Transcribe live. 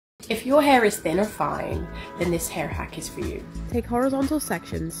If your hair is thin or fine, then this hair hack is for you. Take horizontal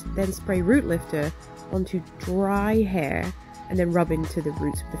sections, then spray root lifter onto dry hair and then rub into the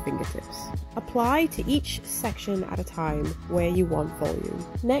roots with the fingertips. Apply to each section at a time where you want volume.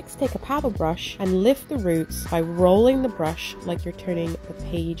 Next, take a paddle brush and lift the roots by rolling the brush like you're turning the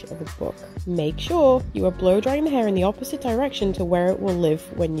page of a book. Make sure you are blow drying the hair in the opposite direction to where it will live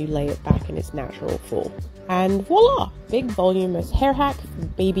when you lay it back in its natural fall. And voila! Big voluminous hair hack for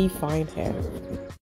baby fine hair.